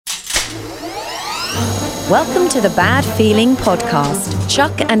Welcome to the Bad Feeling Podcast.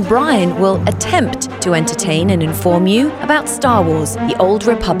 Chuck and Brian will attempt to entertain and inform you about Star Wars, The Old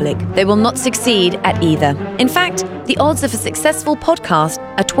Republic. They will not succeed at either. In fact, the odds of a successful podcast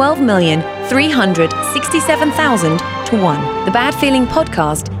are 12,367,000 to 1. The Bad Feeling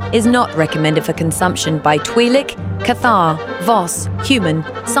Podcast is not recommended for consumption by Twi'lek, Cathar, Voss, human,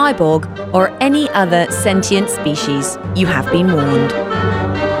 cyborg, or any other sentient species. You have been warned.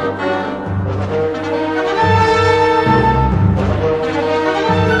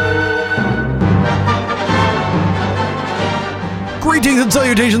 Greetings and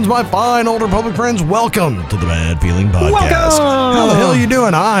salutations, my fine Old Republic friends. Welcome to the Bad Feeling Podcast. Welcome! How the hell are you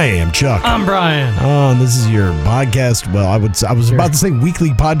doing? I am Chuck. I'm Brian. And this is your podcast. Well, I was about to say weekly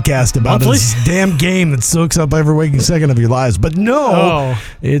podcast about this damn game that soaks up every waking second of your lives. But no,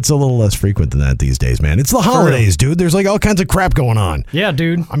 it's a little less frequent than that these days, man. It's the holidays, dude. There's like all kinds of crap going on. Yeah,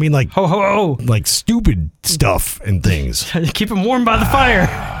 dude. I mean, like, ho, ho, ho. Like stupid stuff and things. Keep them warm by the fire.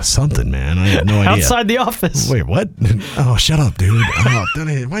 Something, man. I have no idea. Outside the office. Wait, what? Oh, shut up, dude. Oh,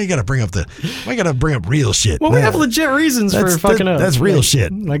 why you gotta bring up real shit? Well, we have legit reasons for fucking up. That's real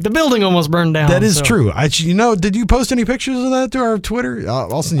shit. Like the building almost burned down. That is true. Did you post any pictures of that to our Twitter?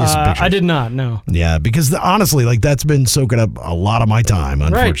 I'll send you some pictures. I did not, no. Yeah, because honestly, like that's been soaking up a lot of my time,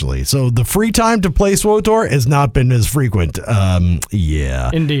 unfortunately. Right. So the free time to play SWTOR has not been as frequent.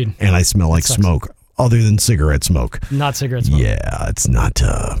 Yeah. Indeed. And I smell like smoke. Other than cigarette smoke. Not cigarette smoke. Yeah, it's not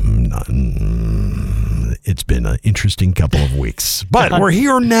it's been an interesting couple of weeks. But we're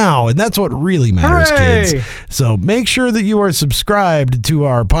here now, and that's what really matters, Hooray! kids. So make sure that you are subscribed to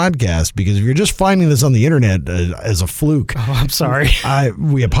our podcast, because if you're just finding this on the internet as a fluke... Oh, I'm sorry.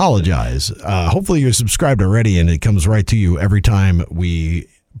 We apologize. Hopefully you're subscribed already, and it comes right to you every time we...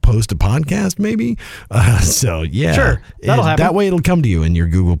 post a podcast, maybe. So yeah, sure, that'll happen. That way it'll come to you in your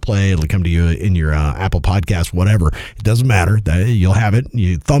Google Play, it'll come to you in your Apple Podcast, whatever. It doesn't matter. You'll have it.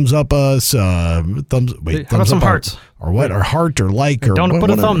 You thumbs up us, thumbs up some hearts. Or what, or heart, or like, or don't put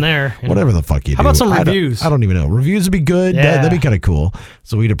a thumb there. Whatever the fuck you do. How about some reviews? I don't even know. Reviews would be good. Yeah. That'd be kind of cool.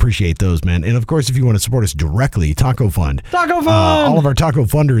 So we'd appreciate those, man. And of course, if you want to support us directly, Taco Fund. Taco Fund! All of our Taco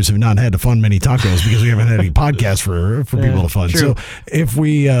Funders have not had to fund many tacos because we haven't had any podcasts for people to fund. True. So if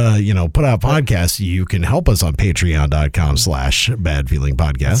we, put out podcasts, you can help us on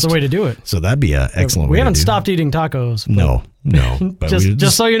patreon.com/badfeelingpodcast. That's the way to do it. So that'd be an excellent way We haven't to do stopped eating tacos. No. But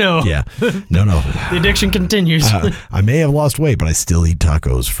just so you know. Yeah. No. The addiction continues. I may have lost weight, but I still eat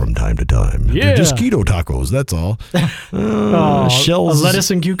tacos from time to time. Yeah. They're just keto tacos, that's all. Shells. A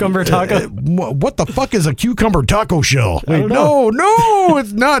lettuce and cucumber taco? What the fuck is a cucumber taco shell? Wait, no,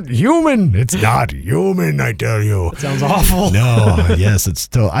 it's not human. It's not human, I tell you. That sounds awful. No, yes, it's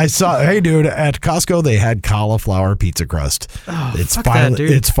still. Hey, dude, at Costco, they had cauliflower pizza crust. Oh, It's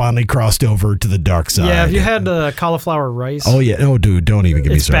finally crossed over to the dark side. Yeah, have you had cauliflower rice? Oh, yeah. No, dude, don't even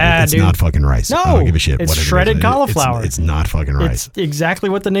give me started. Bad, it's dude. not fucking rice. No, I don't give a shit. It's shredded cauliflower. It's not fucking rice. It's exactly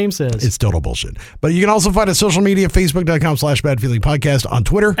what the name says. It's total bullshit. But you can also find us social media, facebook.com/badfeelingpodcast, on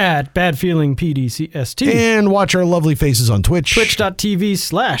Twitter. At badfeelingpdcst. And watch our lovely faces on Twitch.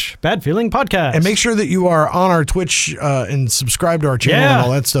 Twitch.tv/badfeelingpodcast. And make sure that you are on our Twitch and subscribe to our channel and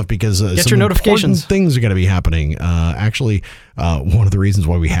all that stuff, because get some your notifications. important things are going to be happening. Actually, one of the reasons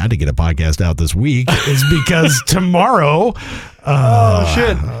why we had to get a podcast out this week is because tomorrow...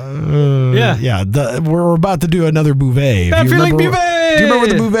 shit. We're about to do another bouvet. Bad Feeling Bouvet! Do you remember what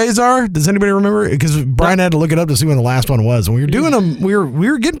the bouvets are? Does anybody remember? Because Brian had to look it up to see when the last one was. And we were doing them, we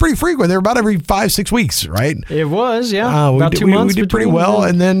were getting pretty frequent. They were about every 5-6 weeks, right? It was, yeah. About 2 months. We did pretty well.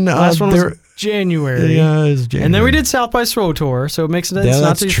 And then last one was January. Yeah, it was January. And then we did South by SWTOR, so it makes sense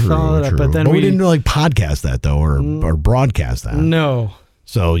not to follow that. But then we didn't like podcast that though, or broadcast that. No.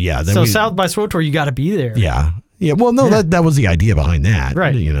 So yeah. Then South by SWTOR, you got to be there. Yeah. Yeah, well, no, that was the idea behind that,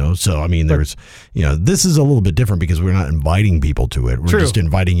 right? So I mean, this is a little bit different because we're not inviting people to it. We're just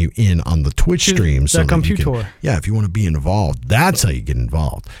inviting you in on the Twitch stream. So computer. If you want to be involved, that's how you get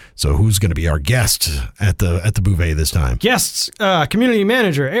involved. So who's going to be our guest at the bouvet this time? Guests, community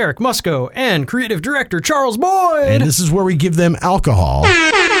manager Eric Musco and creative director Charles Boyd. And this is where we give them alcohol.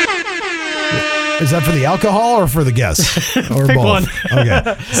 Is that for the alcohol or for the guests? Or Pick both? One.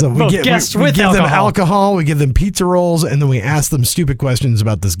 Okay. So we give them alcohol, we give them pizza rolls, and then we ask them stupid questions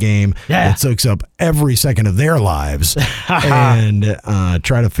about this game that soaks up every second of their lives, and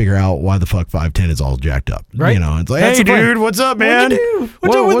try to figure out why the fuck 510 is all jacked up. Right. It's like, hey, dude, what's up, man?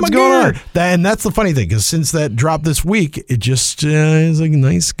 What's going on? And that's the funny thing, because since that dropped this week, it just is like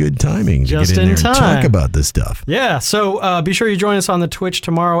nice, good timing to get in there and talk about this stuff. Yeah. So be sure you join us on the Twitch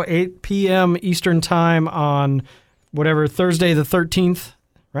tomorrow, 8 p.m. Eastern Time on whatever, Thursday the 13th.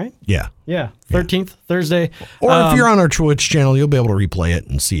 right? Yeah. Yeah, 13th, Thursday. Or if you're on our Twitch channel, you'll be able to replay it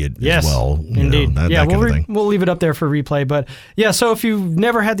and see it as well. Indeed. That kind of thing. We'll leave it up there for replay. But yeah, so if you've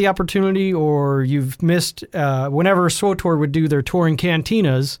never had the opportunity or you've missed whenever SWTOR would do their touring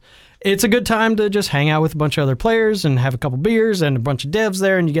cantinas, it's a good time to just hang out with a bunch of other players and have a couple beers and a bunch of devs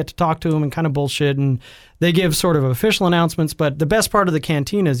there, and you get to talk to them and kind of bullshit, and they give sort of official announcements. But the best part of the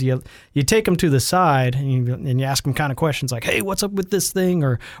cantina is you take them to the side and you ask them kind of questions like, hey, what's up with this thing?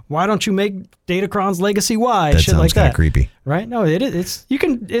 Or why don't you make Datacron's Legacy Y? That shit like sounds kind that. of creepy. Right? No,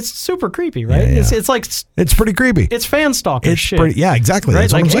 it's super creepy, right? Yeah. It's like... It's pretty creepy. It's fan stalker shit. Yeah, exactly. Right?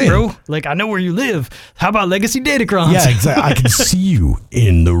 That's like, what I'm hey, saying. bro, like, I know where you live. How about Legacy Datacrons? Yeah, exactly. I can see you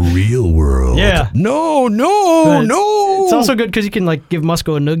in the real world. Yeah. No. It's also good because you can, like, give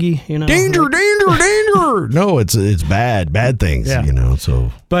Musco a noogie, you know? Danger. No, it's bad things,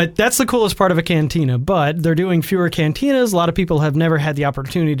 so. But that's the coolest part of a cantina. But they're doing fewer cantinas. A lot of people have never had the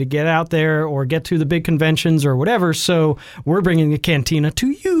opportunity to get out there or get to the big conventions or whatever. So we're bringing a cantina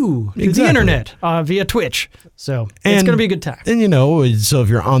to you, to the internet, via Twitch. So it's going to be a good time. And, so if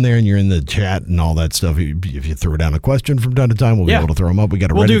you're on there and you're in the chat and all that stuff, if you throw down a question from time to time, we'll be able to throw them up.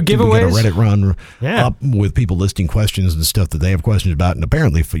 We'll do giveaways. We got a Reddit run up with people listing questions and stuff that they have questions about. And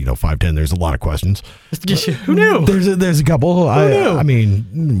apparently, for 510, there's a lot of questions. Who knew? There's a couple. Who knew? I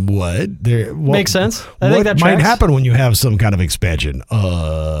mean, what? Makes sense. I think that might tracks. happen when you have some kind of expansion?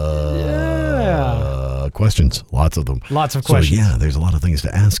 Questions. Lots of them. Lots of questions. So, there's a lot of things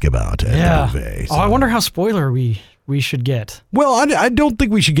to ask about at the buffet. So. I wonder how spoiler we should get. Well, I don't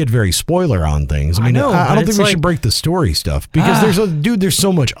think we should get very spoiler on things. I mean, I don't think we should break the story stuff because there's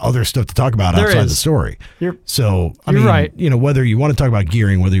so much other stuff to talk about outside the story. You're right. Whether you want to talk about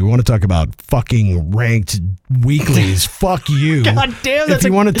gearing, whether you want to talk about fucking ranked weeklies, fuck you. God damn, that's if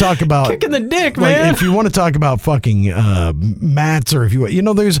you want to talk about kick in the dick, man. If you want to talk about fucking mats, or if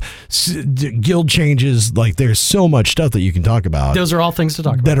there's guild changes, like there's so much stuff that you can talk about. Those are all things to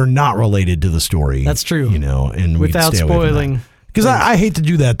talk about that are not related to the story. That's true. And without spoiling. Because I hate to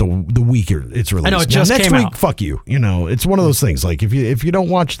do that the week it's released. I know, it just next came week, out. fuck you. It's one of those things. Like if you don't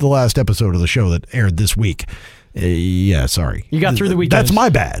watch the last episode of the show that aired this week, sorry. You got through the weekend. That's my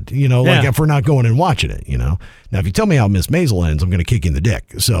bad. Like if we're not going and watching it, Now, if you tell me how Miss Maisel ends, I'm going to kick you in the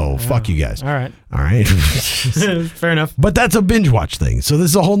dick. So fuck you guys. All right. Fair enough. But that's a binge watch thing. So this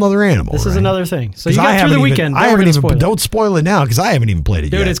is a whole nother animal. This is another thing. So you got through the weekend. Don't spoil it now because I haven't even played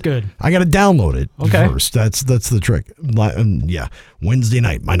it yet. Dude, it's good. I got to download it first. That's the trick. Wednesday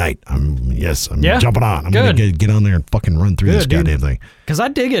night, my night. I'm jumping on. I'm going to get on there and fucking run through this goddamn thing. Because I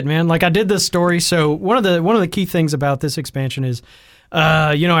dig it, man. Like I did this story. So one of the key things about this expansion is,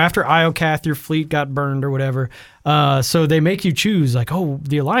 after Iocath, your fleet got burned or whatever. So they make you choose, like,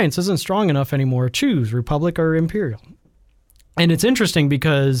 the Alliance isn't strong enough anymore. Choose Republic or Imperial. And it's interesting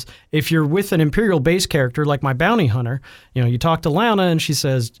because if you're with an Imperial base character like my bounty hunter, you talk to Lana and she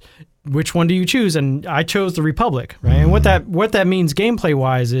says, which one do you choose? And I chose the Republic, right? And what that means gameplay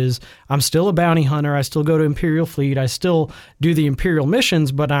wise is I'm still a bounty hunter. I still go to Imperial fleet. I still do the Imperial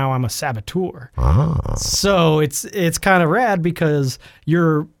missions, but now I'm a saboteur. So it's kind of rad because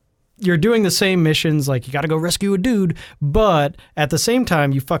you're doing the same missions, like you got to go rescue a dude, but at the same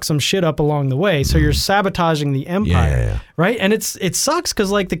time you fuck some shit up along the way. So you're sabotaging the Empire, right? And it sucks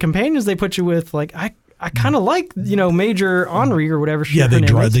because like the companions they put you with, like I kind of like, Major Henri or whatever.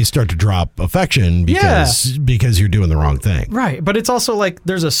 They start to drop affection because you're doing the wrong thing. Right. But it's also like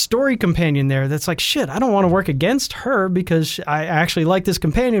there's a story companion there that's like, shit, I don't want to work against her because I actually like this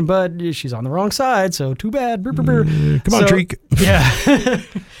companion, but she's on the wrong side. So too bad. Come on, Treek. Yeah.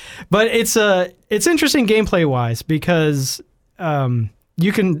 But it's interesting gameplay wise because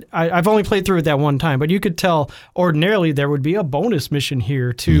you can. I've only played through it that one time, but you could tell ordinarily there would be a bonus mission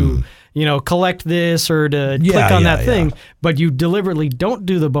here to collect this or to click on that thing, but you deliberately don't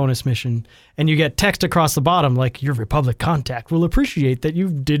do the bonus mission, and you get text across the bottom like your Republic contact will appreciate that you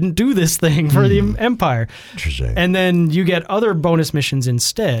didn't do this thing for the Empire. Interesting. And then you get other bonus missions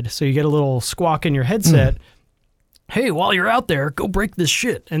instead, so you get a little squawk in your headset. Hey, while you're out there, go break this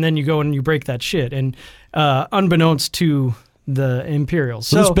shit. And then you go and you break that shit. And unbeknownst to the Imperials.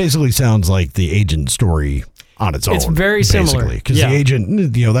 So this basically sounds like the agent story on its own. It's very similar. Because the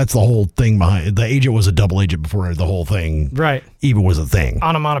agent, that's the whole thing behind. The agent was a double agent before the whole thing even was a thing.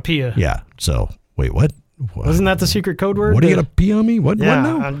 Onomatopoeia. Yeah. So, wait, what? Wasn't that the secret code word? What are you going to pee on me? What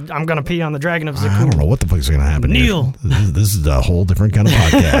now? I'm going to pee on the Dragon of Zakuul. I don't know what the fuck's going to happen Neil. This is a whole different kind of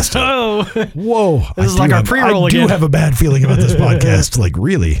podcast. Whoa. This is like our pre-roll again. I do have a bad feeling about this podcast. Like,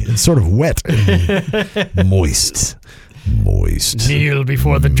 really. It's sort of wet and moist. Moist. Kneel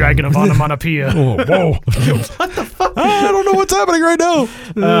before the dragon of onomatopoeia. Whoa. What the fuck? I don't know what's happening right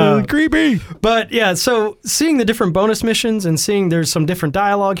now. Creepy. But yeah, so seeing the different bonus missions and seeing there's some different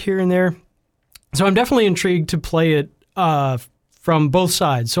dialogue here and there. So I'm definitely intrigued to play it from both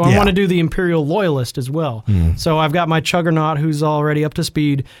sides. So I want to do the Imperial Loyalist as well. So I've got my Chuggernaut who's already up to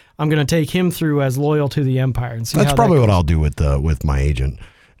speed. I'm going to take him through as loyal to the Empire. And see That's probably what I'll do with my agent.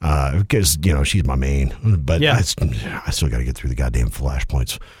 Because, she's my main. But I still got to get through the goddamn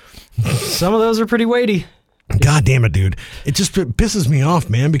flashpoints. Some of those are pretty weighty. God damn it, dude. It just pisses me off,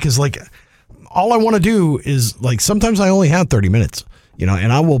 man, because, all I want to do is, sometimes I only have 30 minutes, and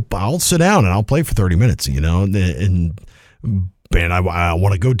I'll sit down and I'll play for 30 minutes, and I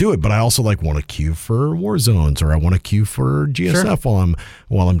want to go do it, but I also want to queue for war zones, or I want to queue for GSF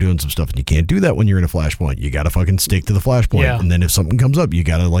while I'm doing some stuff. And you can't do that when you're in a flashpoint. You got to fucking stick to the flashpoint. And then if something comes up, you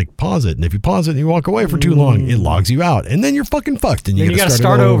got to pause it. And if you pause it and you walk away for too long, it logs you out, and then you're fucking fucked, and you got to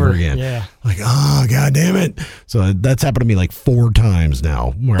start over again. Yeah. Oh, God damn it. So that's happened to me 4 times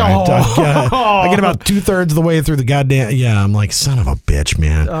now, where I get about 2/3 of the way through the goddamn. Yeah, I'm like, son of a bitch,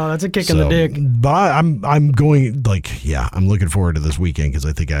 man. Oh, that's a kick in the dick. But I'm going I'm looking forward to this weekend, because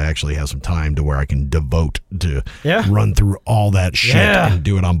I think I actually have some time to where I can devote to run through all that shit and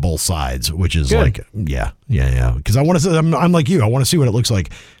do it on both sides, which is good. Because I want to. I'm like you. I want to see what it looks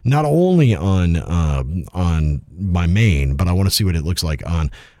like, not only on my main, but I want to see what it looks like on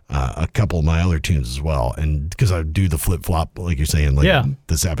a couple of my other tunes as well. And because I do the flip flop, like you're saying,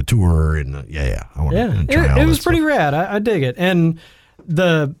 the Saboteur, and I want to try all it was that pretty stuff. rad. I dig it, and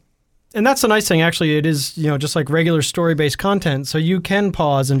that's the nice thing. Actually, it is just like regular story-based content, so you can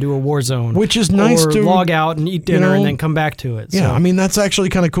pause and do a war zone, which is nice or to log out and eat dinner and then come back to it. Yeah, so. I mean that's actually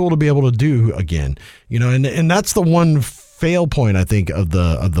kind of cool to be able to do again. And that's the one fail point I think of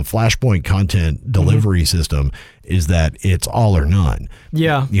the Flashpoint content delivery system, is that it's all or none.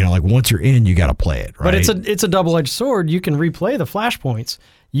 Yeah. Once you're in, you got to play it, right? But it's a double-edged sword. You can replay the Flashpoints.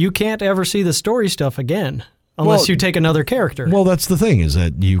 You can't ever see the story stuff again. Unless you take another character. Well, that's the thing, is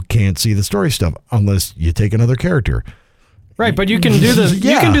that you can't see the story stuff unless you take another character. Right, but you can do the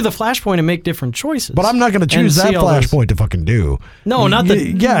you can do the flashpoint and make different choices. But I'm not going to choose that flashpoint to fucking do. No, not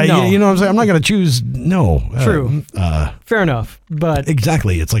the. No. You know what I'm saying? I'm not going to choose. No. True. Fair enough. But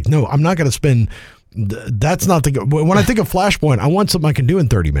exactly, it's no. I'm not going to spend. That's not the. When I think of flashpoint, I want something I can do in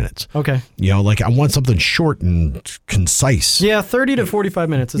 30 minutes. Okay. I want something short and concise. Yeah, 30 to 45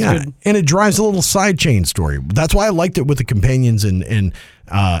 minutes is good. And it drives a little side chain story. That's why I liked it with the companions and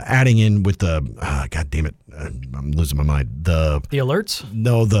adding in with the. God damn it. I'm losing my mind. The alerts?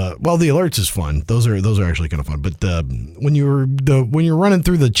 No, the alerts is fun. Those are actually kind of fun. But when you're running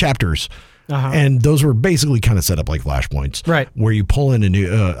through the chapters, and those were basically kind of set up like flashpoints, right? Where you pull in a new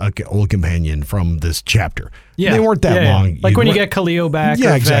old companion from this chapter. Yeah, they weren't that long. Like when you get Kaleo back,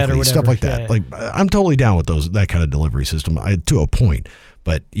 yeah, or exactly, or whatever. Stuff like that. Like I'm totally down with that kind of delivery system to a point.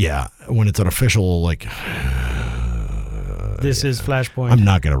 But yeah, when it's an official this is Flashpoint. I'm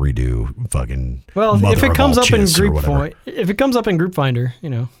not gonna redo fucking. Well, if it comes up in Group Finder,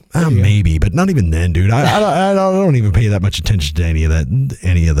 maybe, but not even then, dude. I don't even pay that much attention to any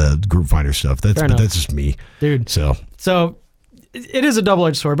of the Group Finder stuff. That's just me, dude. So it is a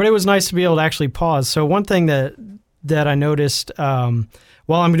double-edged sword, but it was nice to be able to actually pause. So one thing that I noticed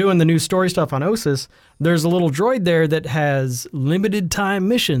while I'm doing the new story stuff on Ossus, there's a little droid there that has limited time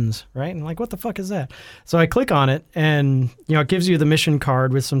missions, right? And I'm like, what the fuck is that? So I click on it, and it gives you the mission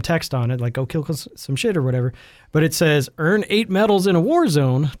card with some text on it, like go kill some shit or whatever. But it says earn 8 medals in a war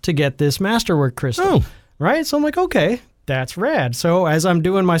zone to get this masterwork crystal, right? So I'm like, okay, that's rad. So as I'm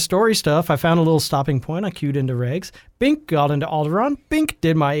doing my story stuff, I found a little stopping point. I queued into regs. Bink, got into Alderaan. Bink,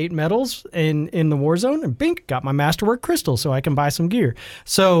 did my 8 medals in the war zone. And Bink, got my masterwork crystal so I can buy some gear.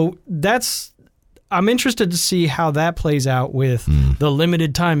 So I'm interested to see how that plays out with the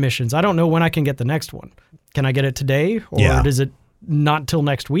limited time missions. I don't know when I can get the next one. Can I get it today? Or does it not till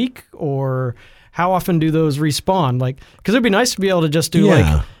next week? Or how often do those respawn? Because it'd be nice to be able to just do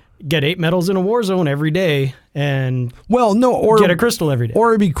get 8 medals in a war zone every day and get a crystal every day. Or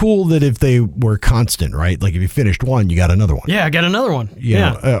it'd be cool that if they were constant, right? Like if you finished one, you got another one. Yeah, get another one.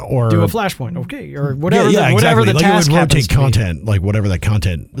 Or do a flashpoint, okay, or whatever. Whatever the task it would happens rotate content, like whatever that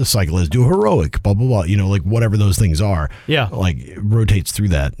content the cycle is. Do a heroic, blah blah blah. Like whatever those things are. Yeah, like it rotates through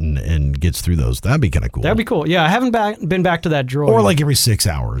that and gets through those. That'd be kind of cool. That'd be cool. Yeah, I haven't been back to that droid. Or like every 6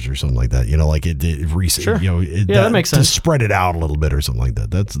 hours or something like that. Like it reset. Sure. That makes sense. To spread it out a little bit or something like that.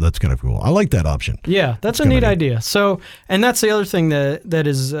 That's kind of cool. I like that option. Yeah, that's a neat idea. So. And that's the other thing that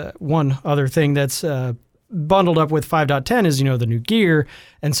is one other thing that's bundled up with 5.10 is, the new gear.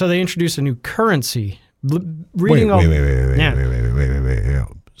 And so they introduced a new currency Reading wait.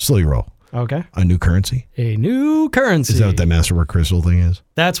 Slowly roll. Okay. A new currency? A new currency. Is that what that Masterwork crystal thing is?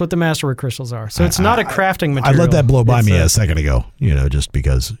 That's what the Masterwork crystals are. So it's not a crafting material. I let that blow by me a second ago, just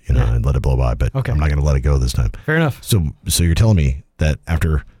because, I let it blow by, but I'm not going to let it go this time. Fair enough. So you're telling me that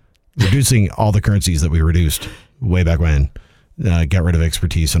after reducing all the currencies that we reduced way back when, got rid of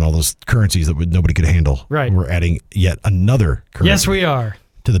expertise and all those currencies that nobody could handle. Right. We're adding yet another currency. Yes, we are.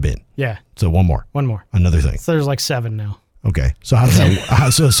 To the bin. Yeah. So one more. Another thing. So there's like 7 now. Okay. So how does that? How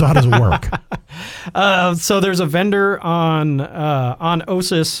does it work? So there's a vendor on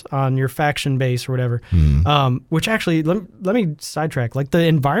Ossus on your faction base or whatever. Which actually let me sidetrack. Like the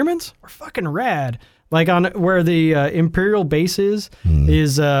environments are fucking rad. Like on where the Imperial base is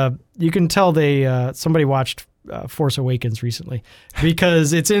you can tell somebody watched Force Awakens recently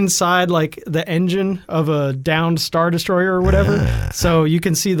because it's inside like the engine of a downed Star Destroyer or whatever. So you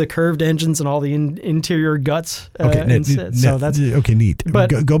can see the curved engines and all the interior guts. So that's okay. Neat.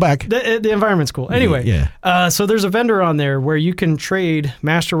 But go back. The environment's cool. Anyway, yeah. So there's a vendor on there where you can trade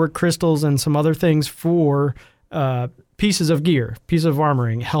Masterwork crystals and some other things for pieces of gear, pieces of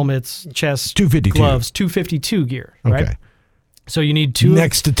armoring, helmets, chests, 252 gloves, 252 gear. Right. Okay. So you need 2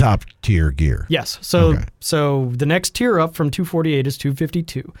 next to top tier gear. Yes. So the next tier up from 248 is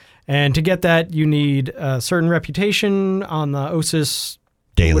 252, and to get that you need a certain reputation on the Ossus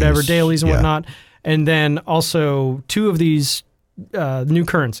dailies and whatnot, and then also 2 of these new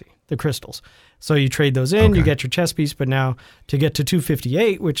currency, the crystals. So you trade those in, you get your chess piece. But now to get to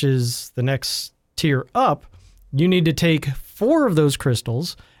 258, which is the next tier up, you need to take 4 of those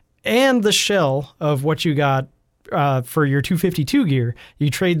crystals and the shell of what you got. For your 252 gear, you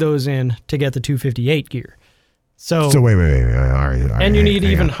trade those in to get the 258 gear. So wait. All right. And you need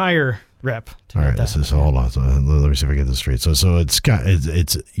even higher rep. All right. Hold on. So let me see if I get this straight. So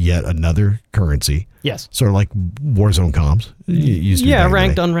it's yet another currency. Yes. Sort of like Warzone comms.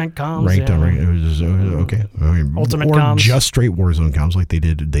 Ranked, unranked comms. Unranked. It was okay. Ultimate or comms. Just straight Warzone comms like they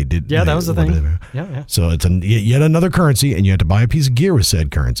did. Yeah, that was the thing. Yeah. So it's yet another currency, and you have to buy a piece of gear with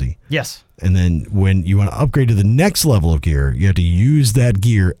said currency. Yes. And then when you want to upgrade to the next level of gear, you have to use that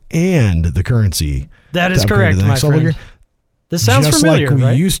gear and the currency. That is correct, my friend. This sounds familiar, just like we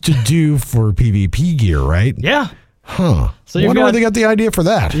right? used to do for PvP gear, right? Yeah. Huh. So I wonder where they got the idea for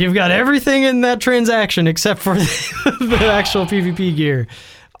that. You've got everything in that transaction except for the actual PvP gear.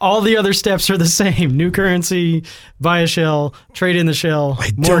 All the other steps are the same. New currency, buy a shell, trade in the shell,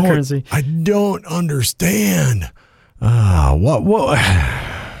 more currency. I don't understand. What?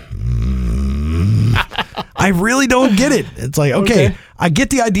 I really don't get it. It's like, okay. I get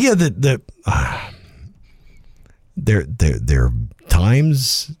the idea that there are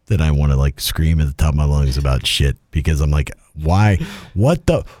times that I want to like scream at the top of my lungs about shit because I'm like, why? What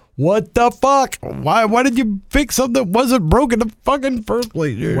the fuck? Why did you fix something that wasn't broken in the fucking first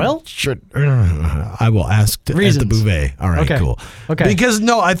place? Well, shit. I will ask at the bouvet. All right, cool. Okay. Because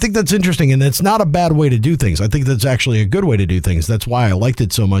I think that's interesting, and it's not a bad way to do things. I think that's actually a good way to do things. That's why I liked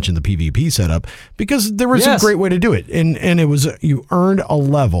it so much in the PvP setup because there was a great way to do it, and it was you earned a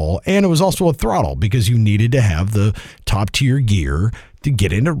level, and it was also a throttle because you needed to have the top tier gear to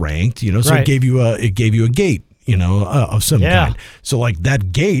get into ranked. So it gave you a gate. Of some kind. So like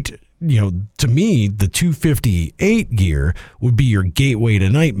that gate, to me, the 258 gear would be your gateway to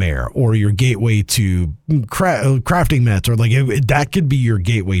Nightmare or your gateway to crafting mats, or like that could be your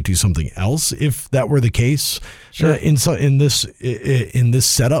gateway to something else if that were the case. Sure. In this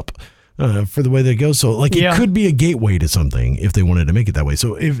setup. For the way that it goes. So like it could be a gateway to something if they wanted to make it that way.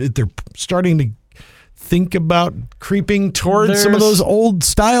 So if they're starting to think about creeping towards some of those old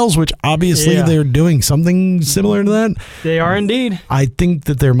styles, which obviously they're doing something similar to that. They are indeed. I think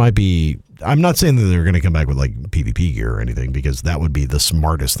that there might be, I'm not saying that they're going to come back with like PvP gear or anything because that would be the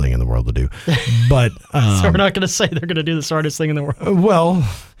smartest thing in the world to do. But so we're not going to say they're going to do the smartest thing in the world. Well,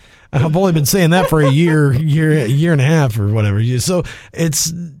 I've only been saying that for a year and a half or whatever. So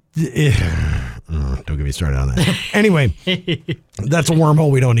don't get me started on that. Anyway, that's a wormhole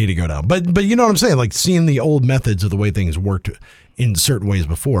we don't need to go down. But you know what I'm saying? Like seeing the old methods of the way things worked in certain ways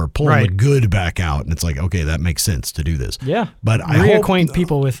before, pulling the good back out, and it's like, okay, that makes sense to do this. Yeah. But reacquaint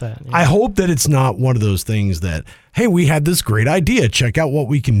people with that. Yeah. I hope that it's not one of those things that, hey, we had this great idea. Check out what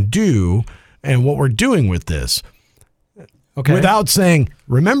we can do and what we're doing with this. Okay. Without saying,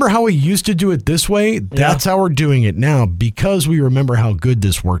 remember how we used to do it this way? That's how we're doing it now because we remember how good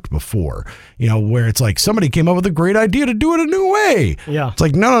this worked before. Where it's like somebody came up with a great idea to do it a new way. Yeah. It's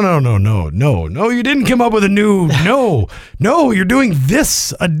like, no, you didn't come up with a new, no, you're doing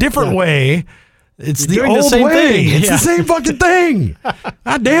this a different way. It's the old way. It's the same fucking thing.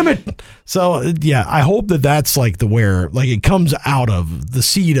 God damn it. So, yeah, I hope that's like it comes out of the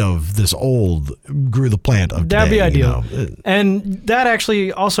seed of this old grew the plant of That'd today, be ideal. And that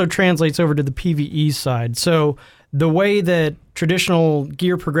actually also translates over to the PvE side. So the way that traditional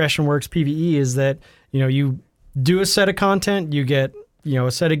gear progression works, PvE, is that, you do a set of content, you get,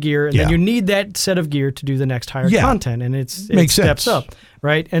 a set of gear, and then you need that set of gear to do the next higher content, and it steps up,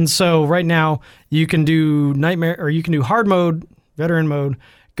 right? And so right now you can do hard mode, veteran mode,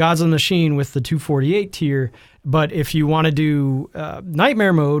 Gods on the Machine with the 248 tier, but if you want to do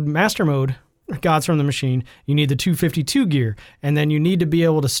nightmare mode, master mode, Gods from the Machine, you need the 252 gear, and then you need to be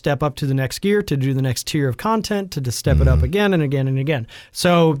able to step up to the next gear to do the next tier of content, to step it up again and again and again.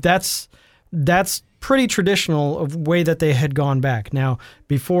 So that's pretty traditional of way that they had gone back. Now,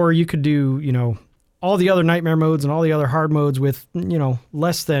 before you could do, all the other nightmare modes and all the other hard modes with,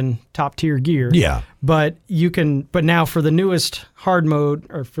 less than top tier gear. Yeah. But now for the newest hard mode,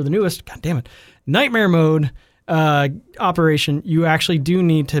 or for the newest, nightmare mode operation, you actually do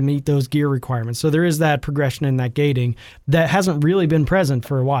need to meet those gear requirements. So there is that progression and that gating that hasn't really been present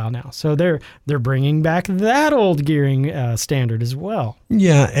for a while now. So they're bringing back that old gearing standard as well.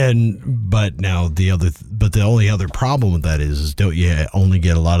 Yeah, but the only other problem with that is don't you only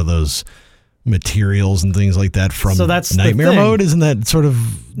get a lot of those materials and things like that from nightmare mode? Isn't that sort of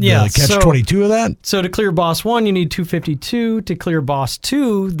the catch-22 of that? So to clear boss 1, you need 252. To clear boss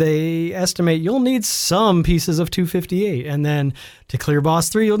 2, they estimate you'll need some pieces of 258. And then to clear boss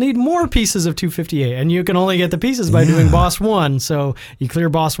 3, you'll need more pieces of 258. And you can only get the pieces by doing boss 1. So you clear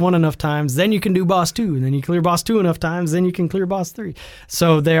boss 1 enough times, then you can do boss 2. And then you clear boss 2 enough times, then you can clear boss 3.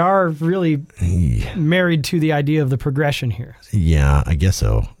 So they are really married to the idea of the progression here. Yeah, I guess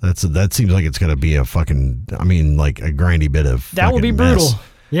so. That seems like it's going to be a fucking, like a grindy bit of that will be brutal. Mess.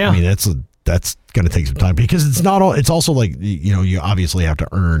 Yeah. I mean, that's going to take some time because it's not all, it's also like, you obviously have to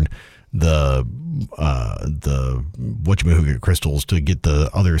earn the whatchamahooga crystals to get the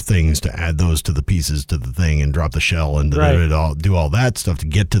other things, to add those to the pieces to the thing and drop the shell and do all that stuff to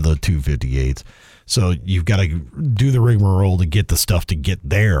get to the 258s. So you've got to do the rigmarole to get the stuff to get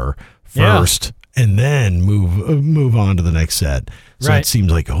there first and then move on to the next set. So it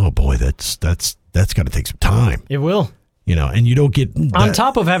seems like, oh boy, that's got to take some time. It will. And you don't get that. On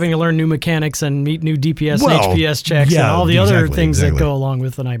top of having to learn new mechanics and meet new DPS and HPS checks and all the other things that go along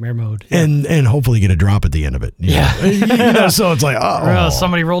with the nightmare mode. Yeah. And hopefully get a drop at the end of it. So it's like,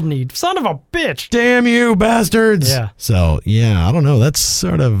 somebody rolled me. Son of a bitch. Damn you, bastards. Yeah. So, I don't know. That's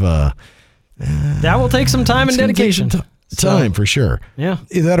sort of... that will take some time and dedication. Time, for sure. Yeah.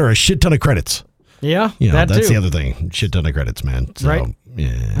 Either that or a shit ton of credits. Yeah, that's the other thing. Shit ton of credits, man. So, right.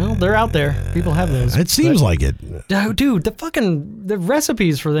 Yeah. Well, they're out there. People have those. It seems like it. Dude, the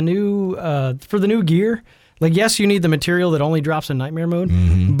recipes for the new gear. Like, yes, you need the material that only drops in nightmare mode,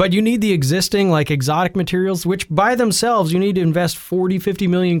 but you need the existing exotic materials, which by themselves you need to invest 40, 50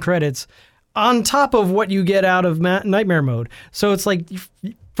 million credits on top of what you get out of nightmare mode. So it's like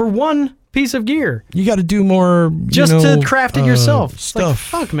for one piece of gear, you got to do more just to craft it yourself. Stuff,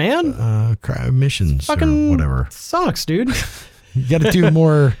 fuck, man. Missions, fucking or whatever. Sucks, dude. You got to do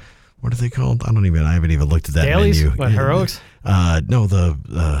more. What are they called? I haven't even looked at that Dailies? menu. What, heroics? No,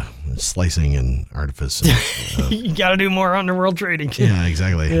 the slicing and artifice. You got to do more underworld trading. Yeah,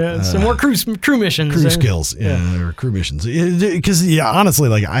 exactly. Yeah, some more crew missions. Crew skills, or crew missions. Because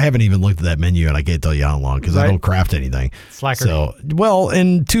honestly, I haven't even looked at that menu, and I can't tell you how long because I don't craft anything. Slacker. So,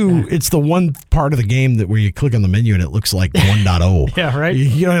 and two, it's the one part of the game where you click on the menu and it looks like 1.0. Yeah, right.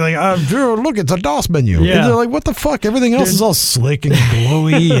 Look, it's a DOS menu. Yeah. And they're like, what the fuck? Everything else is all slick and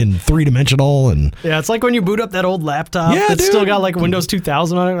glowy and three-dimensional. And it's like when you boot up that old laptop that's still got Windows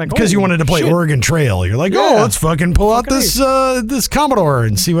 2000 on it. Because you wanted to play Oregon Trail. You're like, let's fucking pull out this Commodore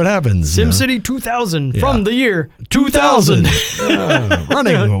and see what happens. SimCity 2000 from the year 2000.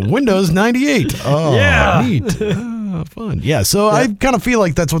 Running Windows 98. Oh, neat. Fun. Yeah, so I kind of feel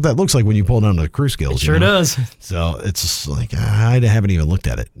like that's what that looks like when you pull down the crew skills. It sure does. So it's just like I haven't even looked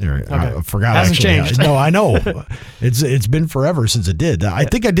at it. I forgot. Hasn't changed. No, I know. It's been forever since it did. I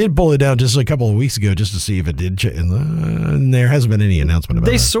think I did pull it down just a couple of weeks ago just to see if it did change. And there hasn't been any announcement about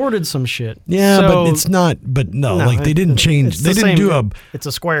it. They sorted some shit. Yeah, but it's not. But no, they didn't change. They didn't do a. It's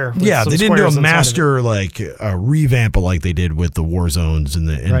a square. Yeah, they didn't do a master a revamp like they did with the war zones and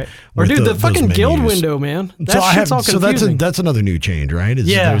the right. Or dude, the fucking guild window, man. That shit's all confusing. So that's another new change, right?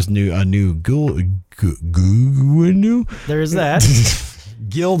 There's a new guild window. There's that.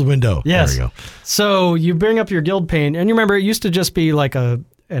 Guild window. Yes. There we go. So you bring up your guild pane, and you remember it used to just be like an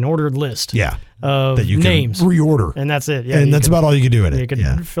ordered list. Yeah. Of that you names. Can reorder. And that's it. Yeah. And that's about all you could do in it. You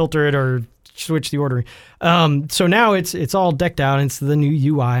could filter it or switch the ordering. So now it's all decked out, and it's the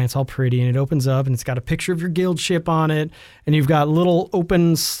new UI, and it's all pretty, and it opens up, and it's got a picture of your guild ship on it, and you've got little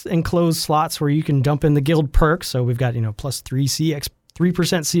open and closed slots where you can dump in the guild perks. So we've got, plus 3%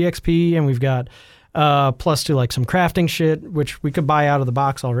 CXP, and we've got plus to like some crafting shit, which we could buy out of the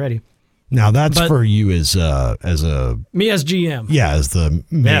box already. Now that's for you me as GM. Yeah, as the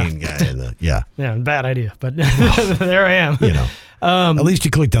main guy. Yeah, bad idea, but there I am. At least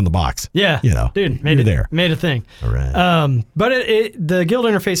you clicked on the box. Yeah, dude, made a thing. All right. But the guild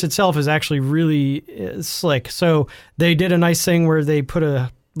interface itself is actually really slick. So they did a nice thing where they put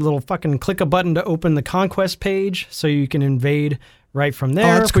a little fucking click a button to open the conquest page, so you can invade right from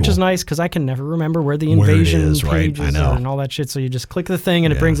there, which is nice because I can never remember where the invasion page is and all that shit. So you just click the thing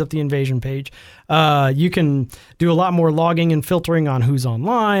and it brings up the invasion page. You can do a lot more logging and filtering on who's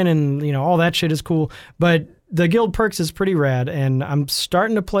online, and all that shit is cool. But the guild perks is pretty rad, and I'm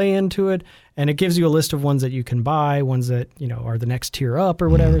starting to play into it, and it gives you a list of ones that you can buy, ones that are the next tier up or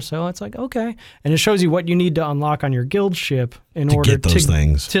whatever. So it's like, okay, and it shows you what you need to unlock on your guild ship in order get those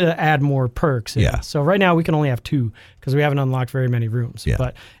things to add more perks. Yeah. So right now we can only have 2 because we haven't unlocked very many rooms. Yeah.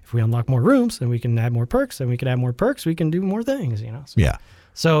 But if we unlock more rooms, then we can add more perks, and we can add more perks, we can do more things. So, yeah.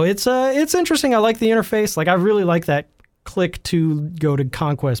 So it's interesting. I like the interface. Like I really like that click to go to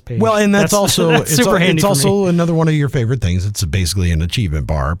conquest page. Well, and that's also that's super handy. It's also another one of your favorite things. It's basically an achievement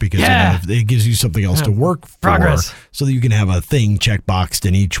bar because it gives you something else to work for, progress, so that you can have a thing checkboxed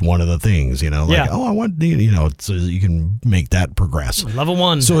in each one of the things. I want so you can make that progress. Level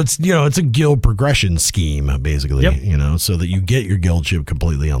 1. So it's it's a guild progression scheme basically. So that you get your guild ship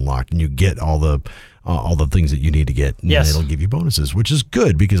completely unlocked and you get all the things that you need to get, and it'll give you bonuses, which is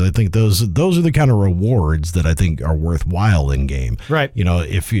good because I think those are the kind of rewards that I think are worthwhile in game. Right.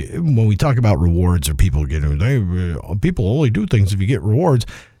 When we talk about rewards or people people only do things if you get rewards,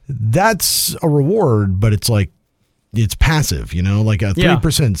 that's a reward, but it's passive. Like a 3%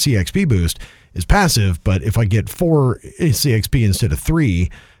 CXP boost is passive, but if I get 4 CXP instead of 3,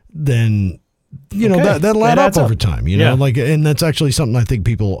 then that'll add up over time, and that's actually something I think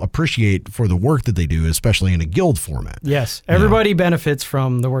people appreciate for the work that they do, especially in a guild format. Yes, everybody benefits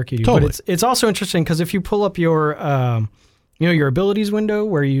from the work you do. Totally. But it's also interesting because if you pull up your your abilities window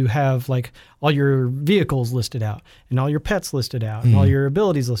where you have like all your vehicles listed out and all your pets listed out and all your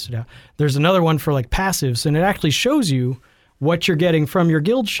abilities listed out, there's another one for like passives, and it actually shows you what you're getting from your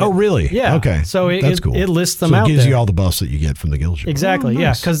guild ship. Oh, really? Yeah. Okay. So that's cool. It lists them out. So it gives there. you all the buffs that you get from the guild ship. Exactly. Oh, nice.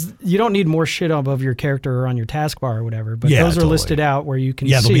 Yeah. Because you don't need more shit above your character or on your taskbar or whatever. But those are listed out where you can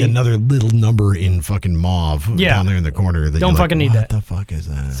see. Yeah, there'll be another little number in fucking mauve down there in the corner. That don't fucking need that. What the fuck is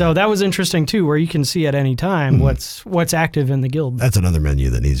that? So that was interesting too, where you can see at any time what's active in the guild. That's another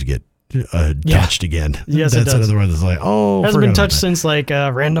menu that needs to get touched again. Yes, that's it does. Another one that's like, it hasn't been touched since like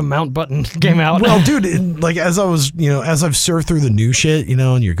random mount button came out. Well, dude, as I've surfed through the new shit,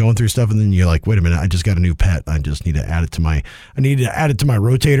 and you're going through stuff, and then you're like, wait a minute, I just got a new pet. I just need to add it to my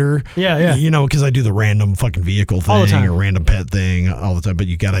rotator. Yeah. Because I do the random fucking vehicle thing or random pet thing all the time. But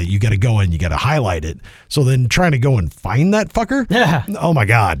you gotta go and you gotta highlight it. So then trying to go and find that fucker. Yeah. Oh my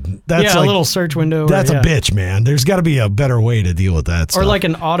god, that's a little search window. That's a bitch, man. There's got to be a better way to deal with that stuff. Or like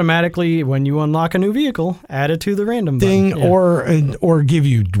an automatically, when you unlock a new vehicle, add it to the random thing, button. or give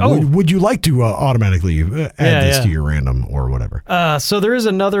you. Would you like to automatically add this to your random or whatever? So there is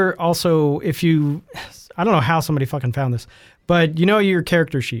another also. If you, I don't know how somebody fucking found this, but your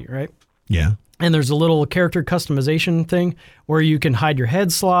character sheet, right? Yeah. And there's a little character customization thing where you can hide your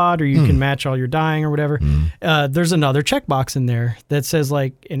head slot or you can match all your dying or whatever. There's another checkbox in there that says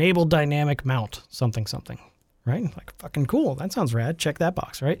like enable dynamic mount something. Right? Like fucking cool. That sounds rad. Check that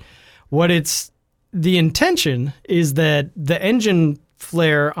box, right? The intention is that the engine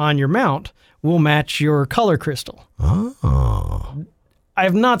flare on your mount will match your color crystal. Oh. I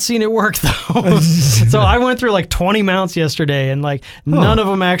have not seen it work though. So I went through like 20 mounts yesterday and like none of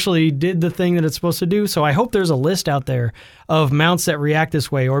them actually did the thing that it's supposed to do. So I hope there's a list out there of mounts that react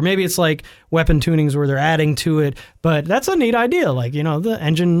this way, or maybe it's like weapon tunings where they're adding to it. But that's a neat idea. Like, the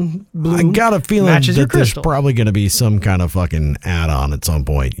engine blue I got a feeling that there's crystal. Probably going to be some kind of fucking add-on at some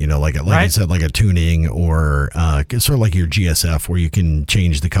point, like you said, like a tuning or sort of like your GSF where you can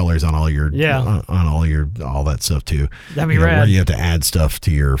change the colors on all your, all that stuff too. That'd be rad. Where you have to add stuff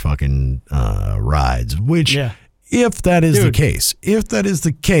to your fucking rides, which if that is the case,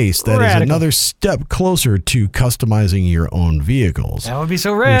 that is another step closer to customizing your own vehicles. That would be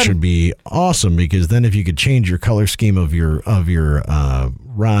so rad. Which would be awesome, because then if you could change your color scheme of your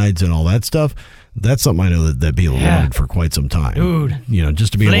rides and all that stuff, That's something I know that people wanted for quite some time. Dude.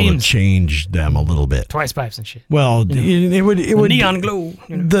 Just to be able to change them a little bit. Twice pipes and shit. Well, it would neon glow.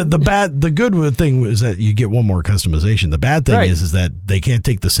 The good thing was that you get one more customization. The bad thing is that they can't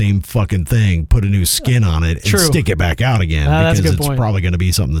take the same fucking thing, put a new skin on it, and stick it back out again because it's probably going to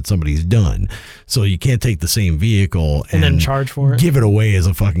be something that somebody's done. So you can't take the same vehicle and then charge for it, give it away as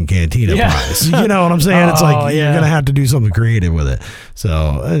a fucking cantina prize. You know what I'm saying? It's like you're going to have to do something creative with it.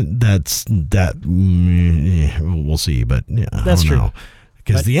 So that's that. We'll see, but that's true.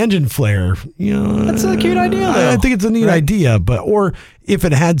 Because the engine flare, that's a cute idea. Though. I think it's a neat idea, or if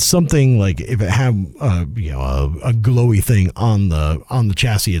it had something like if it had a glowy thing on the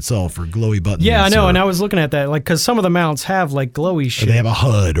chassis itself or glowy buttons. Yeah, I know, and I was looking at that because some of the mounts have like glowy shit. Or they have a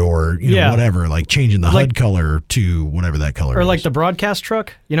HUD or whatever, like changing the HUD color to whatever that color is. Or like the broadcast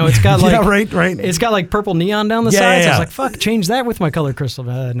truck, it's got like right. It's got like purple neon down the sides. I was like, fuck, change that with my color crystal.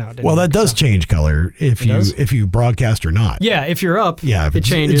 No, it didn't. Well, that does change color if you broadcast or not. Yeah, if you're up. Yeah. It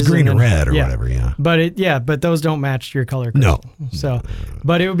changes. It's green or red or whatever, But those don't match your color crystal. No. So,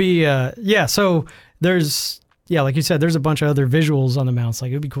 but it would be, so there's, like you said, there's a bunch of other visuals on the mounts.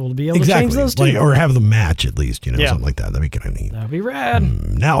 Like, it would be cool to be able to change those too. Or have them match at least, something like that. That'd be kind of neat. That'd be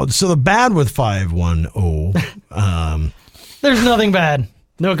rad. Now, so the bad with 510, there's nothing bad.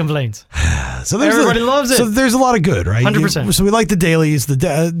 No complaints. So everybody loves it. So there's a lot of good, right? 100%. So we like the dailies.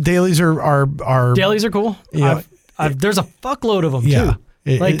 The dailies are dailies are cool. There's a fuckload of them too.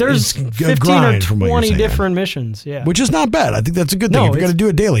 There's 15 or 20 different missions. Yeah, which is not bad. I think that's a good thing. If you're going to do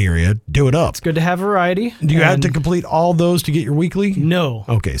a daily area, do it up. It's good to have variety. Do you have to complete all those to get your weekly? No.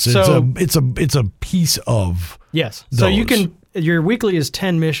 Okay, so it's a piece of yes. Those. So your weekly is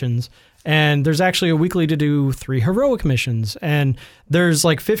 10 missions. And there's actually a weekly to do 3 heroic missions. And there's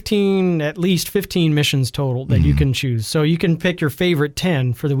like at least 15 missions total that you can choose. So you can pick your favorite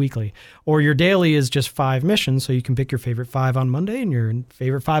 10 for the weekly. Or your daily is just 5 missions. So you can pick your favorite 5 on Monday and your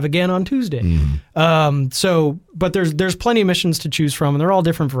favorite 5 again on Tuesday. But there's plenty of missions to choose from. And they're all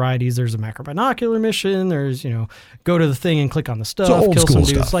different varieties. There's a macro binocular mission. There's, go to the thing and click on the stuff. So kill some dudes.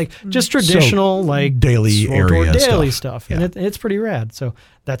 Stuff. Like just traditional, daily area daily stuff. Yeah. And it's pretty rad. So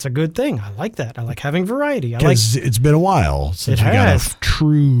that's a good thing. I like that. I like having variety. Because it's been a while since we got a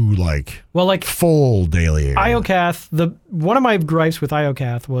true full daily area. IOCath, one of my gripes with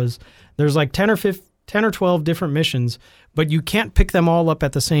IOCath was there's like 10 or 12 different missions, but you can't pick them all up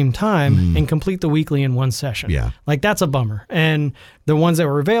at the same time and complete the weekly in one session. Yeah. Like that's a bummer. And the ones that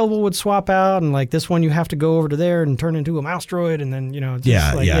were available would swap out, and like this one you have to go over to there and turn into a mouse droid, and then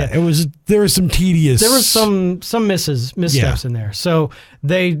there was some tedious. There was some missteps in there. So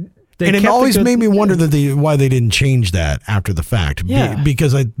they and it always made me wonder why they didn't change that after the fact. Yeah.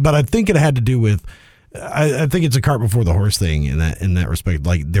 But I think it had to do with. I think it's a cart before the horse thing in that respect.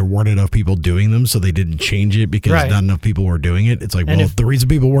 Like there weren't enough people doing them, so they didn't change it because not enough people were doing it. It's like, the reason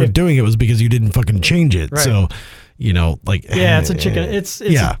people weren't doing it was because you didn't fucking change it. Right. So, it's a chicken. It's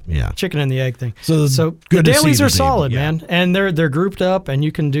a chicken and the egg thing. So the dailies are solid, man, and they're grouped up, and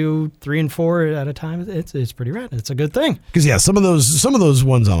you can do 3 and 4 at a time. It's pretty rad. It's a good thing. Because some of those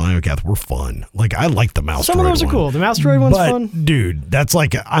ones on IOCath were fun. Like I like the mouse. Some droid of those are cool. The mouse droid one's fun. Dude, that's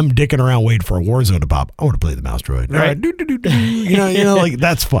like I'm dicking around waiting for a Warzone to pop. I want to play the mouse droid. Right. Like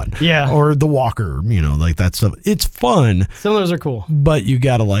that's fun. Yeah. Or the walker. Like that stuff. It's fun. Some of those are cool. But you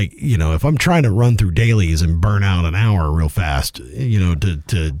gotta if I'm trying to run through dailies and burn out an hour real fast,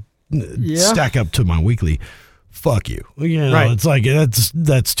 to stack up to my weekly, fuck you. Right. It's like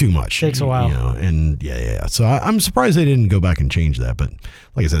that's too much. Takes a while. And So I'm surprised they didn't go back and change that. But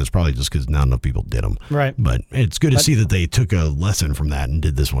like I said, it's probably just because not enough people did them. Right. But it's good to see that they took a lesson from that and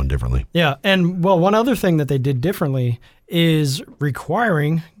did this one differently. Yeah. And one other thing that they did differently is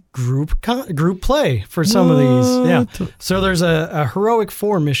requiring group play for some of these. Yeah. So there's a heroic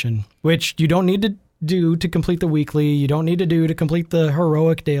 4 mission, which you don't need to do to complete the weekly. You don't need to do to complete the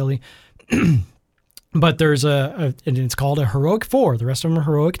heroic daily. But there's and it's called a heroic 4. The rest of them are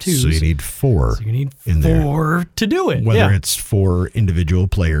heroic 2s. So you need 4. So you need 4 to do it. Whether it's 4 individual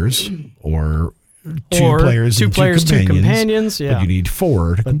players or 2 players, 2 companions. Yeah. But you need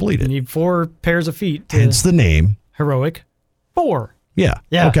 4 to complete it. You need 4 pairs of feet. Hence the name. Heroic 4. Yeah.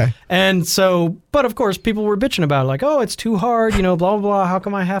 Okay. And so, but of course, people were bitching about it, like, oh, it's too hard, blah, blah, blah. How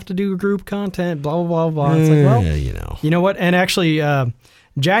come I have to do group content, blah, blah, blah, blah. It's like, well, you know what? And actually,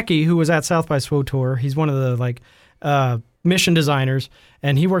 Jackie, who was at South by SWTOR, he's one of the mission designers,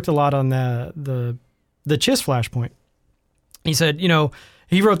 and he worked a lot on the CHIS Flashpoint. He said,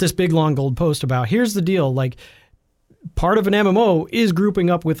 he wrote this big long gold post about, here's the deal, like, part of an MMO is grouping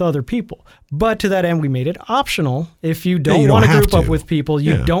up with other people. But to that end, we made it optional. If you don't want to group up with people,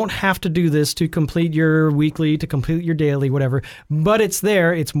 you don't have to do this to complete your weekly, to complete your daily, whatever. But it's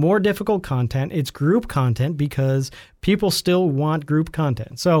there. It's more difficult content. It's group content because people still want group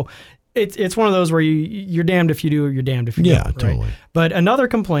content. So it's one of those where you're damned if you do or you're damned if you don't. Yeah, totally. Right? But another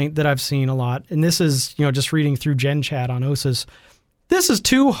complaint that I've seen a lot, and this is, just reading through Gen Chat on Ossus, this is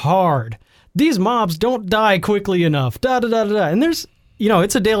too hard. These mobs don't die quickly enough. And there's,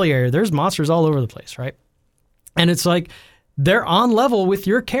 it's a daily area. There's monsters all over the place, right? And it's like they're on level with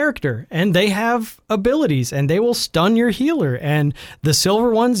your character and they have abilities and they will stun your healer. And the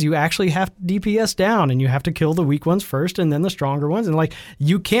silver ones, you actually have to DPS down and you have to kill the weak ones first and then the stronger ones. And like,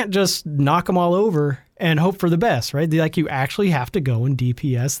 you can't just knock them all over and hope for the best, right? Like, you actually have to go and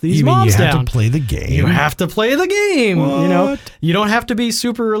DPS these mobs down. You have to play the game. You have to play the game. What? You don't have to be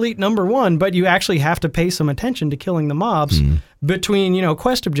super elite number one, but you actually have to pay some attention to killing the mobs between,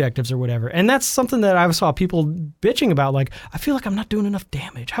 quest objectives or whatever. And that's something that I saw people bitching about. Like, I feel like I'm not doing enough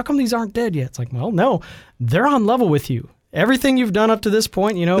damage. How come these aren't dead yet? It's like, well, no, they're on level with you. Everything you've done up to this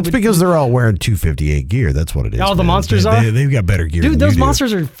point, It's because they're all wearing 258 gear. That's what it is. Oh, the monsters are? They've got better gear. Dude, than those you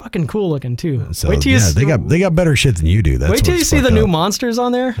monsters are fucking cool looking too. So, they got better shit than you do. That's wait till you see the new monsters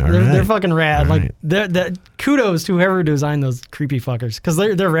on there. They're fucking rad. All like, they're kudos to whoever designed those creepy fuckers because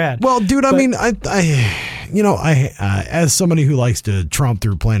they're rad. Well, dude, I mean, I as somebody who likes to tromp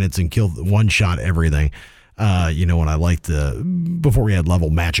through planets and kill one shot everything. When I liked before we had level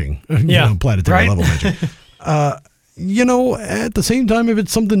matching, planetary level matching. At the same time, if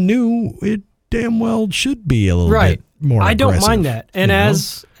it's something new, it damn well should be a little bit more I don't aggressive, mind that. And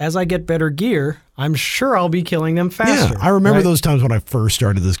as I get better gear, I'm sure I'll be killing them faster. Yeah, I remember those times when I first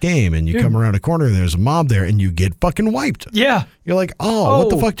started this game and you come around a corner and there's a mob there and you get fucking wiped. Yeah. You're like, what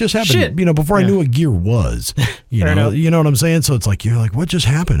the fuck just happened? Shit. Before I knew what gear was. You know what I'm saying? So it's like, you're like, what just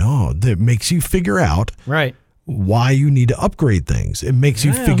happened? Oh, that makes you figure out why you need to upgrade things. It makes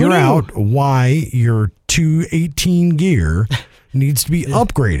you figure out why your 218 gear needs to be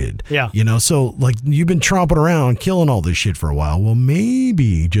upgraded. Yeah. So like you've been tromping around killing all this shit for a while. Well,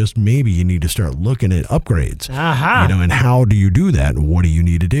 maybe, just maybe you need to start looking at upgrades. And how do you do that? And what do you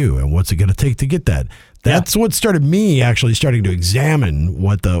need to do? And what's it going to take to get that? That's what started me actually starting to examine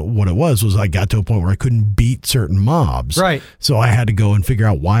what it was I got to a point where I couldn't beat certain mobs. Right. So I had to go and figure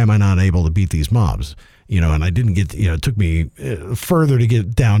out why am I not able to beat these mobs? And I didn't get, it took me further to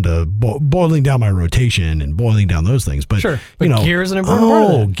get down to boiling down my rotation and boiling down those things. But, gear is an important part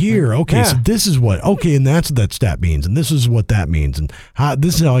of that. Gear. Okay. So this is and that's what that stat means. And this is what that means. And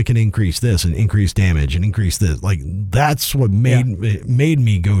this is how I can increase this and increase damage and increase this. Like, that's what made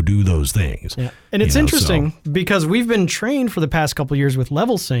me go do those things. Yeah. And it's interesting because we've been trained for the past couple of years with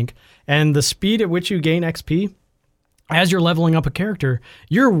level sync and the speed at which you gain XP as you're leveling up a character,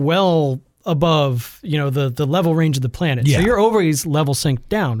 you're well above, the level range of the planet. Yeah. So you're always level synced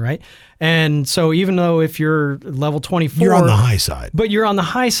down, right? And so even though if you're level 24... You're on the high side. But you're on the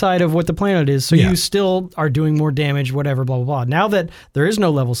high side of what the planet is, so you still are doing more damage, whatever, blah, blah, blah. Now that there is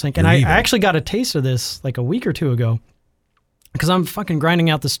no level sync, and I actually got a taste of this like a week or two ago, because I'm fucking grinding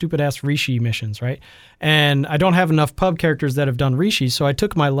out the stupid-ass Rishi missions, right? And I don't have enough pub characters that have done Rishi, so I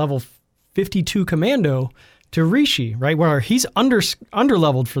took my level 52 commando to Rishi, right, where he's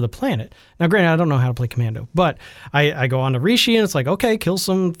under-leveled for the planet. Now, granted, I don't know how to play commando, but I go on to Rishi, and it's like, okay, kill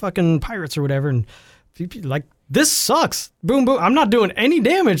some fucking pirates or whatever, and like, this sucks. Boom, boom. I'm not doing any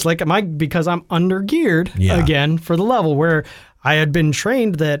damage, because I'm under-geared again for the level, where I had been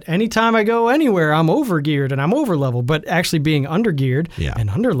trained that anytime I go anywhere, I'm over-geared and I'm over-leveled, but actually being under-geared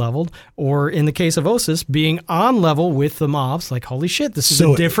and under-leveled, or in the case of Ossus, being on level with the mobs, like, holy shit, this is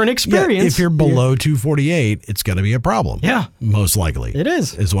a different experience. Yeah, if you're below 248, it's going to be a problem. Yeah. Most likely. It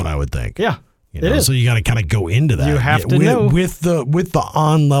is what I would think. Yeah. It is. So you got to kind of go into that. You have to know. With the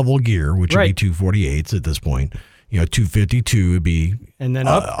on-level gear, which would be 248s at this point. 252 would be upgraded. And then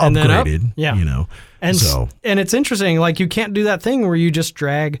up. Yeah. And it's interesting, like, you can't do that thing where you just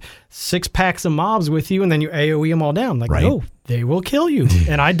drag 6 packs of mobs with you and then you AoE them all down. Like, no, they will kill you.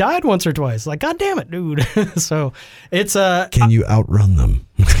 And I died once or twice. Like, God damn it, dude. So it's can you outrun them?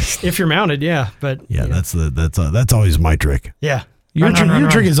 If you're mounted, but that's always my trick. Yeah. Your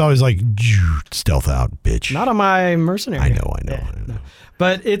trick is always like stealth out, bitch. Not on my mercenary. I know. No.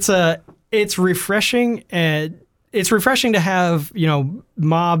 But it's refreshing, and it's refreshing to have,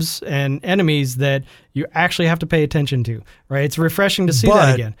 mobs and enemies that you actually have to pay attention to, right? It's refreshing to see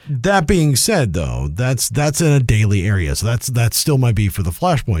that again. That being said, though, that's in a daily area, so that still might be for the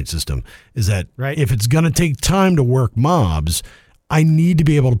flashpoint system. Is that if it's going to take time to work mobs, I need to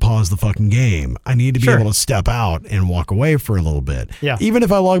be able to pause the fucking game. I need to be able to step out and walk away for a little bit. Yeah. Even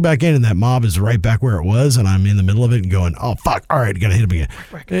if I log back in and that mob is right back where it was and I'm in the middle of it and going, oh, fuck, all right, gotta hit him again.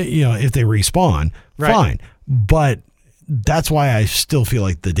 If they respawn, fine. But that's why I still feel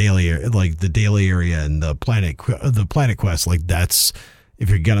like the daily area and the planet quest, like that's, if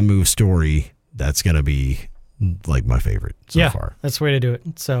you're gonna move story, that's gonna be like my favorite so far. That's the way to do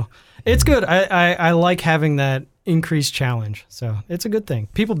it. So it's good. I like having that increased challenge. So it's a good thing.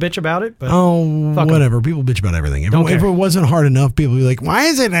 People bitch about it, but whatever. People bitch about everything. If it wasn't hard enough, people would be like, why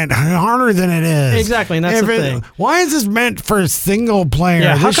is it harder than it is? Exactly, and that's the thing. Why is this meant for single player?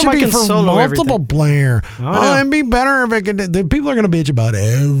 Yeah, this should be for multiple player. It'd be better if it could. The people are going to bitch about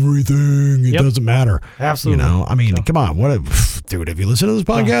everything. It doesn't matter. Absolutely. I mean, come on. Dude, if you listen to this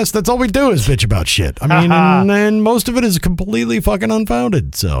podcast, that's all we do is bitch about shit. I mean, and most of it is completely fucking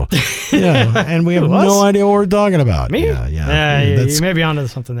unfounded. So, and we have no idea what we're talking about. Me? Yeah. You may be onto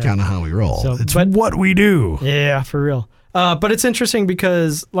something there. Kind of how we roll. It's what we do. Yeah, for real. But it's interesting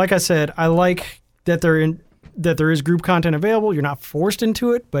because, like I said, I like that there is group content available. You're not forced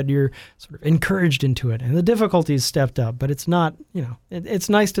into it, but you're sort of encouraged into it. And the difficulty is stepped up, but it's not, it's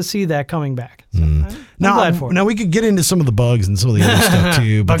nice to see that coming back. So I'm glad for it. Now we could get into some of the bugs and some of the other stuff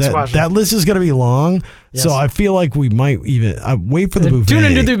too, but that list is going to be long. Yes. So I feel like we might even wait for the buffet. Tune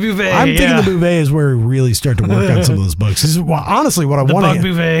into the buffet. I'm thinking the buffet is where we really start to work on some of those bugs. Honestly, what I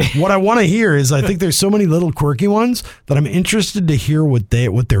want to hear is, I think there's so many little quirky ones that I'm interested to hear what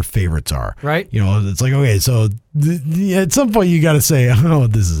their favorites are. Right. It's like, okay, so at some point you got to say, oh,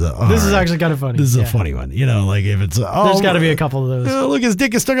 this is actually kind of funny. This is a funny one. Like if it's there's got to be a couple of those. Look, his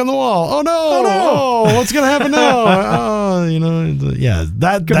dick is stuck on the wall. Oh no! Oh, what's gonna happen now?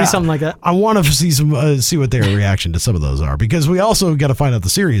 That could be something like that. I want to see what their reaction to some of those are, because we also got to find out the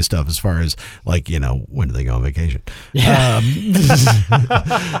serious stuff as far as when do they go on vacation? Yeah.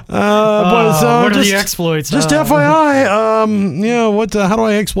 What are the exploits? Just FYI, how do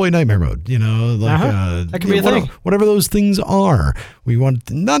I exploit nightmare mode? That could be a thing. Whatever those things are, we want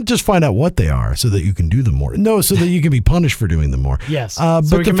to not just find out what they are so that you can do them more. No, so that you can be punished for doing them more. Yes. But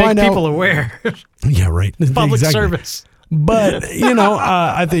so we can make people aware. Yeah, right. Public service. But,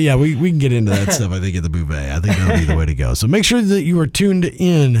 I think, we can get into that stuff, I think, at the buffet. I think that'll be the way to go. So make sure that you are tuned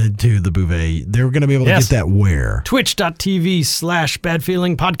in to the buffet. They're going to be able to get that where?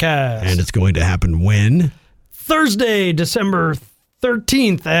 Twitch.tv/badfeelingpodcast. And it's going to happen when? Thursday, December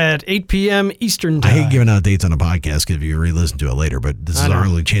 13th at 8 p.m. Eastern time. I hate giving out dates on a podcast if you re-listen to it later, but this is our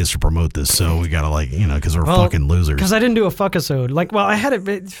only chance to promote this, so we got to because we're fucking losers. Because I didn't do a fuckisode. I had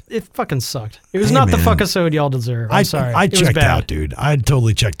it fucking sucked. It was not the fuckisode y'all deserve. I'm sorry. I checked out, dude. I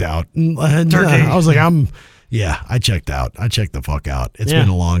totally checked out. Turkey. I was like, I checked out. I checked the fuck out. It's been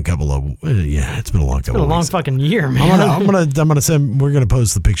a long couple of it's been a long couple of weeks. Long fucking year, man. I'm gonna send. We're gonna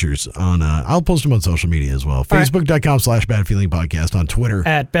post the pictures on. I'll post them on social media as well. Facebook.com/badfeelingpodcast, on Twitter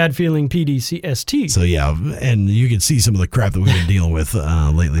at badfeelingpdcst. So and you can see some of the crap that we've been dealing with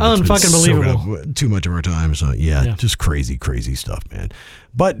lately. Unfucking believable. Too much of our time. So just crazy stuff, man.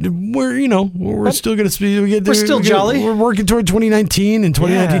 But we're still gonna we're still jolly. We're working toward 2019, and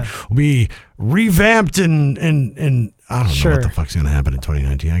 2019 will be revamped and I don't know what the fuck's gonna happen in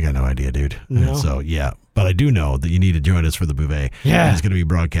 2019. I got no idea, dude. No. So but I do know that you need to join us for the buffet. Yeah, and it's gonna be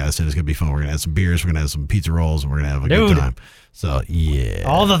broadcast, and it's gonna be fun. We're gonna have some beers, we're gonna have some pizza rolls, and we're gonna have a good time. So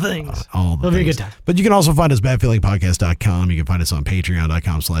all the things. It'll be a good time. But you can also find us badfeelingpodcast.com. You can find us on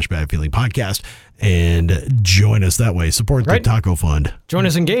patreon.com/badfeelingpodcast and join us that way. Support the Taco Fund. Join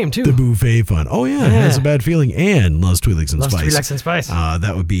us in game too. The Buffet Fund. Oh yeah. It has a bad feeling and loves Twi'leks and Spice. Twi'leks and Spice.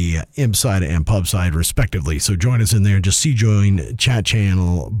 That would be imp side and pub side respectively. So join us in there. Just join chat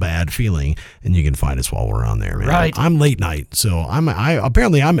channel Bad Feeling, and you can find us while we're on there, man. Right. I'm late night, so I'm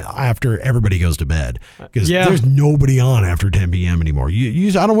after everybody goes to bed, because there's nobody on after 10 p.m. anymore.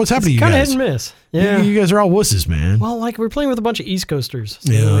 I don't know what's happening to you guys. Kind of hit and miss. Yeah. You guys are all wusses, man. Well, we're playing with a bunch of East Coasters.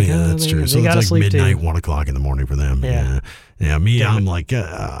 So that's true. So it's like midnight, 1 o'clock in the morning for them. Yeah. Me, I'm like,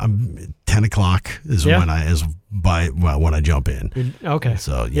 I'm 10 o'clock is when I jump in. Okay.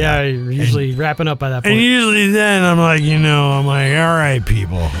 So you're usually wrapping up by that point. And usually then I'm like, all right,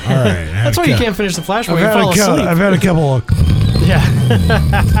 people. All right. That's why you can't finish the Flash when you fall asleep. I've had a couple of... okay,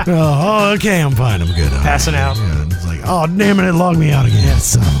 I'm fine. I'm good. Passing out. Yeah, it's like, oh, damn it logged me out again.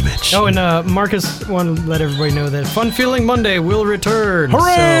 Son of a bitch. Oh, and Marcus wanted to let everybody know that Fun Feeling Monday will return.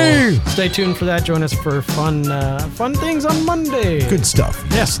 Hooray! So stay tuned for that. Join us for fun things on Monday. Good stuff.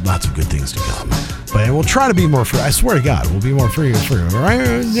 Yes, lots of good things to come. But we'll try to be more free. I swear to God, we'll be more free.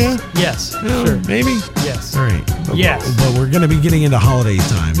 Right? Yeah? Yes. Sure. Maybe? Yes. All right. Yes. But we're going to be getting into holiday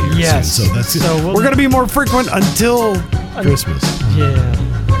time here soon. So we're going to be more frequent until Christmas.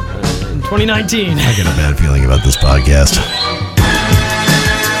 Yeah. In 2019. I get a bad feeling about this podcast.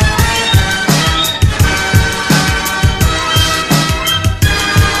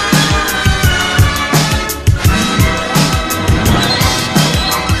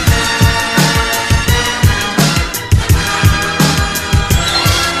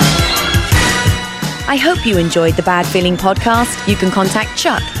 I hope you enjoyed the Bad Feeling Podcast. You can contact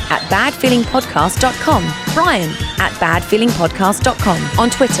Chuck at badfeelingpodcast.com, Brian at badfeelingpodcast.com, on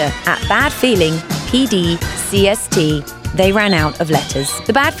Twitter at badfeelingpdcst. They ran out of letters.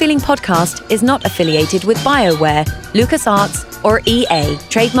 The Bad Feeling Podcast is not affiliated with BioWare, LucasArts, or EA.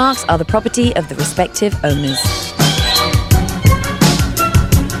 Trademarks are the property of the respective owners.